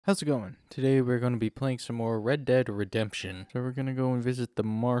How's it going? Today we're going to be playing some more Red Dead Redemption. So we're going to go and visit the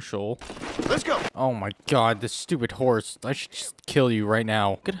Marshal. Let's go! Oh my god, this stupid horse. I should just kill you right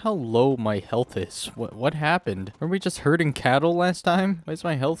now. Look at how low my health is. What happened? Were we just herding cattle last time? Why is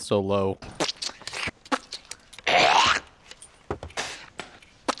my health so low?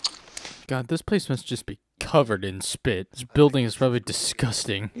 God, this place must just be covered in spit. This building is probably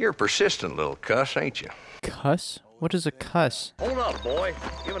disgusting. You're a persistent little cuss, ain't you? Cuss? What is a cuss? Hold up, boy.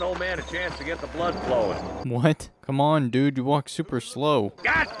 Give an old man a chance to get the blood flowing. What? Come on, dude. You walk super slow.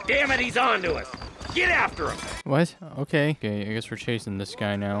 God damn it, he's on to us. Get after him. What? Okay. Okay, I guess we're chasing this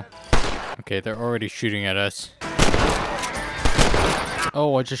guy now. Okay, they're already shooting at us.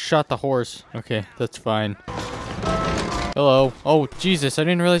 Oh, I just shot the horse. Okay, that's fine. Hello. Oh, Jesus, I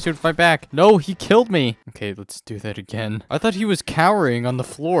didn't realize he would fight back. No, he killed me. Okay, let's do that again. I thought he was cowering on the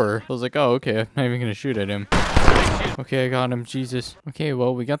floor. I was like, oh, okay, I'm not even gonna shoot at him. Okay, I got him. Jesus. Okay,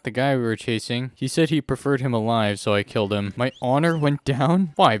 well, we got the guy we were chasing. He said he preferred him alive, so I killed him. My honor went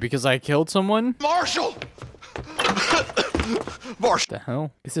down? Why? Because I killed someone? Marshal! Marshal! The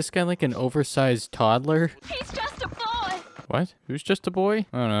hell? Is this guy like an oversized toddler? He's just a boy! What? Who's just a boy?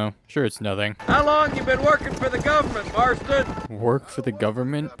 I don't know. Sure, it's nothing. How long you been working for the government, Marston? Work for the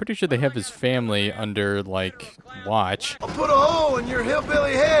government? Pretty sure they have his family under, like, watch. I'll put a hole in your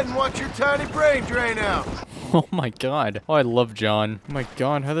hillbilly head and watch your tiny brain drain out. Oh my god. Oh, I love John. Oh my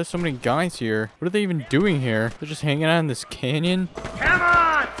god, how are there so many guys here? What are they even doing here? They're just hanging out in this canyon? Come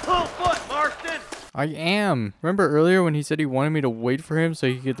on! Full foot, Marston! I am. Remember earlier when he said he wanted me to wait for him so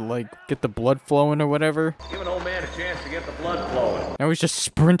he could, like, get the blood flowing or whatever? Give an old man a chance to get the blood flowing. Now he's just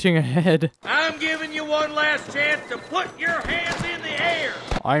sprinting ahead. I'm giving you one last chance to put your hands in the air!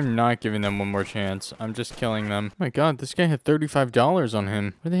 I'm not giving them one more chance. I'm just killing them. Oh my god, this guy had $35 on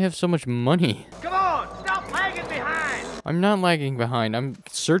him. Where do they have so much money? Come on! Stop lagging behind! I'm not lagging behind. I'm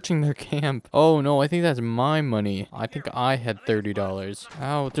searching their camp. Oh no, I think that's my money. I think I had $30.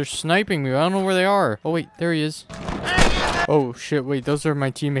 Ow, they're sniping me. I don't know where they are. Oh wait, there he is. Oh shit, wait, those are my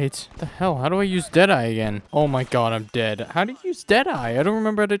teammates. What the hell? How do I use Deadeye again? Oh my god, I'm dead. How do you use Deadeye? I don't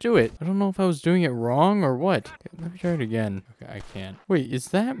remember how to do it. I don't know if I was doing it wrong or what. Okay, let me try it again. Okay, I can't. Wait, is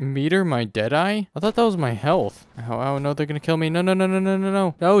that meter my Deadeye? I thought that was my health. Oh, no, they're gonna kill me. No, no, no, no, no, no,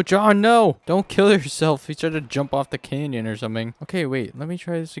 no. No, John, no! Don't kill yourself. He tried to jump off the canyon or something. Okay, wait, let me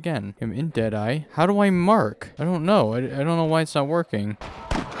try this again. I'm in Deadeye. How do I mark? I don't know. I don't know why it's not working.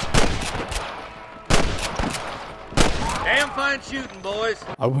 Damn fine shooting, boys.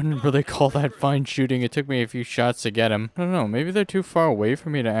 I wouldn't really call that fine shooting. It took me a few shots to get him. I don't know. Maybe they're too far away for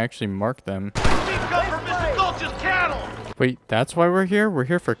me to actually mark them. Wait, that's why we're here? We're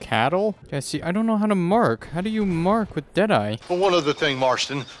here for cattle? Yeah, see, I don't know how to mark. How do you mark with Deadeye? Well, one other thing,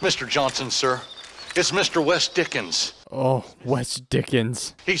 Marston. Mr. Johnson, sir. It's Mr. Wes Dickens. Oh, Wes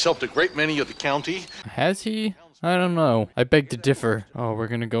Dickens. He's helped a great many of the county. Has he? I don't know. I beg to differ. Oh, we're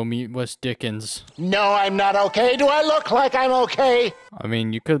gonna go meet Wes Dickens. No, I'm not okay. Do I look like I'm okay? I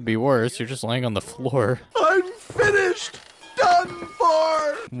mean, you could be worse. You're just laying on the floor. I'm finished! Done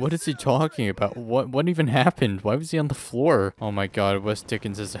for! What is he talking about? What even happened? Why was he on the floor? Oh my god, Wes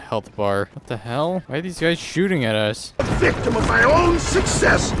Dickens is a health bar. What the hell? Why are these guys shooting at us? A victim of my own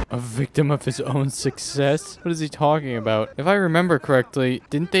success! A victim of his own success? What is he talking about? If I remember correctly,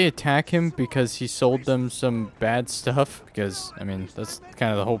 didn't they attack him because he sold them some bad stuff? Because, I mean, that's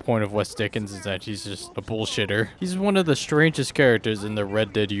kind of the whole point of Wes Dickens, is that he's just a bullshitter. He's one of the strangest characters in the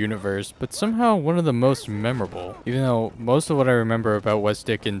Red Dead universe, but somehow one of the most memorable. Even though most of what I remember about Wes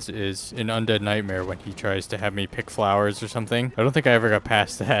Dickens is in Undead Nightmare when he tries to have me pick flowers or something. I don't think I ever got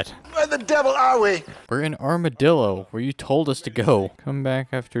past that. Where the devil are we? We're in Armadillo, where you told us to go. Come back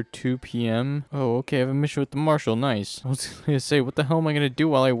after 2 p.m. Oh, okay, I have a mission with the Marshal. Nice. I was gonna say, what the hell am I gonna do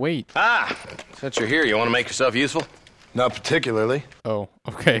while I wait? Ah! Since you're here, you want to make yourself useful? Not particularly. Oh,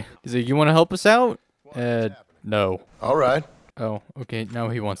 okay. Is it, you want to help us out? No. All right. Oh, okay, now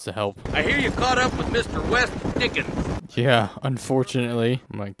he wants to help. I hear you caught up with Mr. Wes Dickens. Yeah, unfortunately.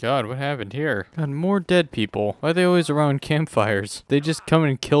 Oh my god, what happened here? God, more dead people. Why are they always around campfires? They just come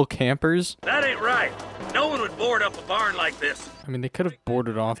and kill campers? That ain't right. No one would board up a barn like this. I mean, they could have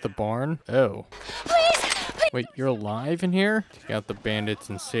boarded off the barn. Oh. Please! Wait, you're alive in here? Take out the bandits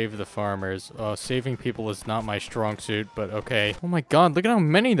and save the farmers. Oh, saving people is not my strong suit, but okay. Oh my god, look at how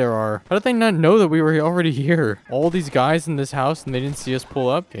many there are. How did they not know that we were already here? All these guys in this house and they didn't see us pull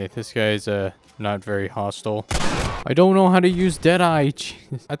up? Okay, this guy's, not very hostile. I don't know how to use Deadeye.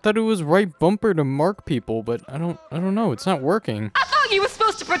 Jeez. I thought it was right bumper to mark people, but I don't know. It's not working. I thought you were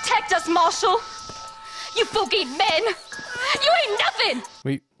supposed to protect us, Marshal! You bogeyed men! You ain't nothing!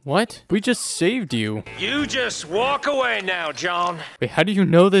 Wait, What? We just saved you. You just walk away now, John. Wait, how do you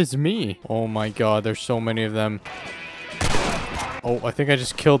know there's me? Oh my god, there's so many of them. Oh, I think I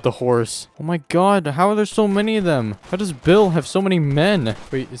just killed the horse. Oh my god, how are there so many of them? How does Bill have so many men?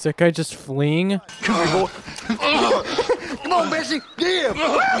 Wait, is that guy just fleeing? Come here, boy. Come on, Bessie. Give.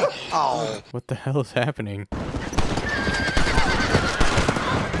 Oh. What the hell is happening?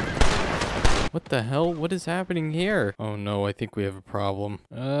 What the hell? What is happening here? Oh no, I think we have a problem.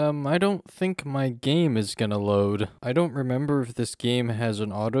 I don't think my game is gonna load. I don't remember if this game has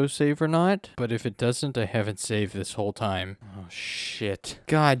an autosave or not, but if it doesn't, I haven't saved this whole time. Oh shit.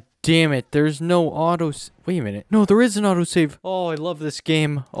 God damn it, there's no Wait a minute. No, there is an autosave. Oh, I love this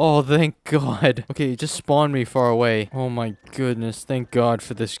game. Oh, thank God. Okay, it just spawned me far away. Oh my goodness, thank God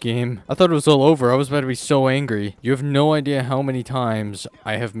for this game. I thought it was all over. I was about to be so angry. You have no idea how many times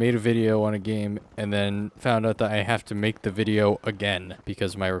I have made a video on a game and then found out that I have to make the video again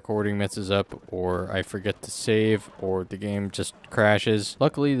because my recording messes up or I forget to save or the game just crashes.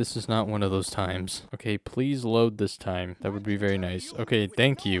 Luckily, this is not one of those times. Okay, please load this time. That would be very nice. Okay,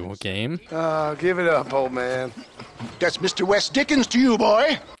 thank you, game. Give it up, old man. That's Mr. West Dickens to you,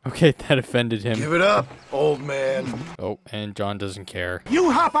 boy. Okay, that offended him. Give it up, old man. Oh, and John doesn't care.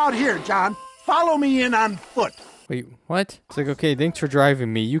 You hop out here, John. Follow me in on foot. Wait, what? It's like, okay, thanks for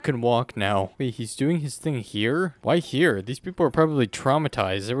driving me. You can walk now. Wait, he's doing his thing here? Why here? These people are probably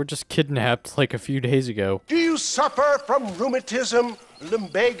traumatized. They were just kidnapped like a few days ago. Do you suffer from rheumatism,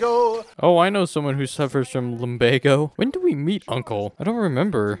 lumbago? Oh, I know someone who suffers from lumbago. When did we meet, Uncle? I don't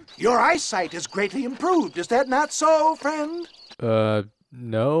remember. Your eyesight is greatly improved. Is that not so, friend?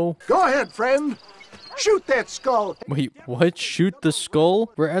 No. Go ahead, friend. Shoot that skull. Wait, what? Shoot the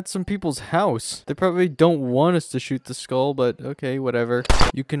skull? We're at some people's house. They probably don't want us to shoot the skull, but okay, whatever.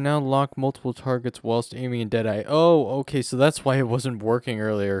 You can now lock multiple targets whilst aiming in Deadeye. Oh, okay, so that's why it wasn't working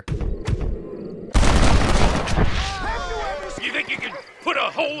earlier. You think you can put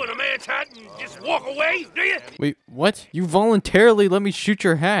a hole in a man's hat and just walk away, do you? Wait, what? You voluntarily let me shoot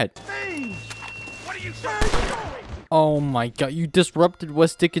your hat. What are you Oh my god, you disrupted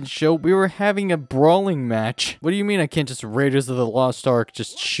West Dickens' show. We were having a brawling match. What do you mean I can't just Raiders of the Lost Ark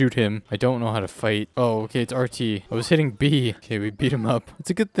just shoot him? I don't know how to fight. Oh, okay, it's RT. I was hitting B. Okay, we beat him up. It's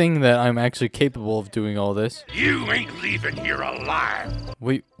a good thing that I'm actually capable of doing all this. You ain't leaving here alive.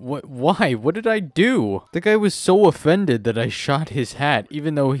 Wait, what? Why? What did I do? The guy was so offended that I shot his hat,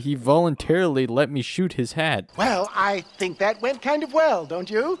 even though he voluntarily let me shoot his hat. Well, I think that went kind of well, don't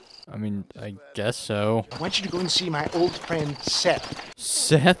you? I mean, I guess so. I want you to go and see my old friend Seth.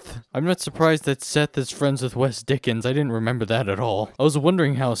 Seth? I'm not surprised that Seth is friends with Wes Dickens. I didn't remember that at all. I was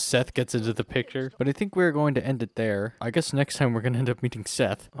wondering how Seth gets into the picture, but I think we're going to end it there. I guess next time we're going to end up meeting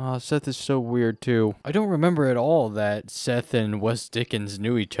Seth. Seth is so weird too. I don't remember at all that Seth and Wes Dickens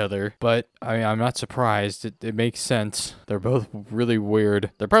knew each other, but I'm not surprised. It makes sense. They're both really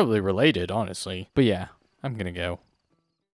weird. They're probably related, honestly. But yeah, I'm gonna go.